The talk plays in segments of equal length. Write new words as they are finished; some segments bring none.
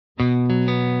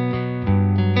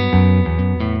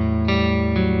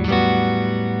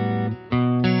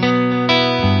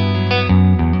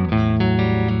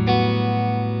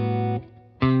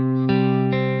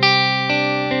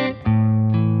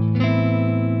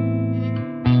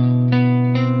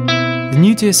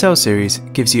new DSL series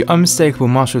gives you unmistakable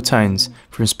Marshall tones,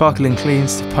 from sparkling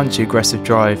cleans to punchy aggressive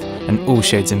drive and all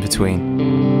shades in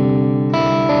between.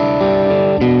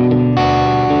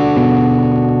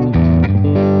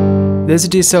 There's a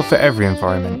DSL for every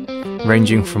environment,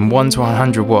 ranging from 1 to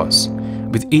 100 watts,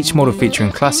 with each model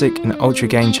featuring classic and ultra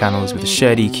gain channels with a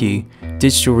shared EQ,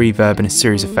 digital reverb and a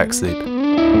series effects loop.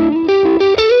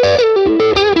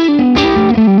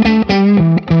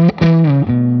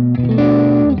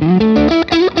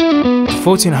 The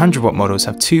 1400 watt models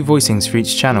have 2 voicings for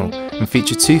each channel and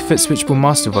feature 2 foot switchable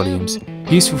master volumes,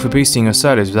 useful for boosting your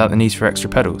solos without the need for extra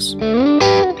pedals.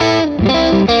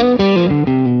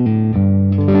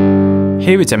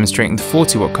 Here we're demonstrating the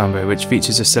 40 watt combo, which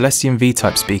features a Celestion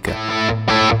V-type speaker.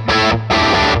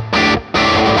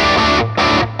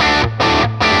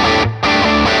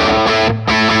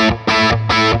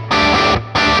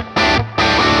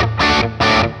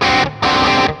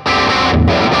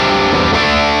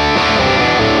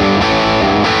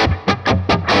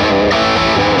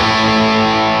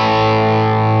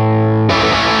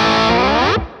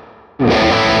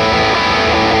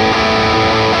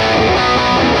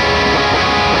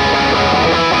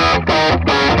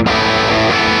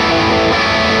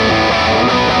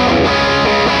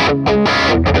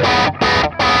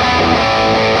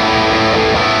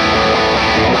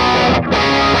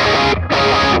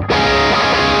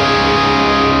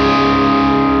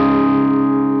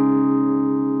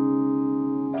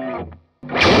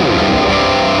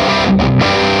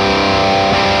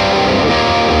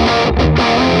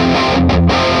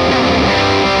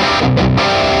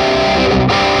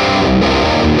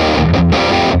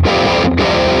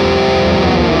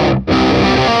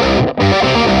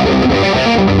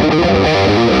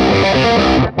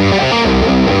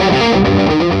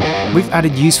 We've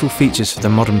added useful features for the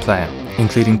modern player,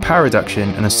 including power reduction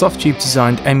and a soft tube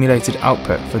designed emulated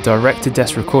output for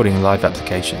direct-to-desk recording live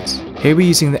applications. Here we're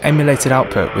using the emulated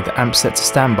output with the amp set to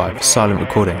standby for silent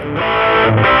recording.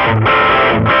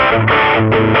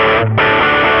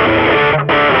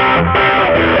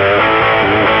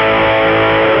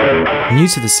 New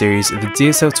to the series are the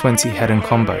DSL-20 head and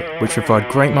combo, which provide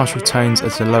great Marshall tones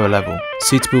at a lower level,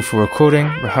 suitable for recording,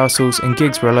 rehearsals and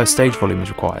gigs where a low stage volume is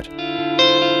required.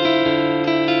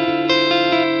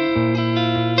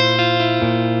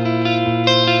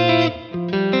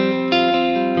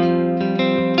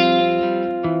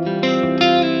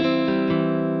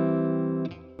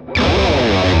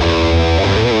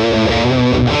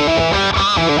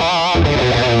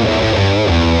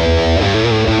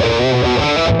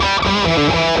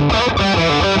 Bye.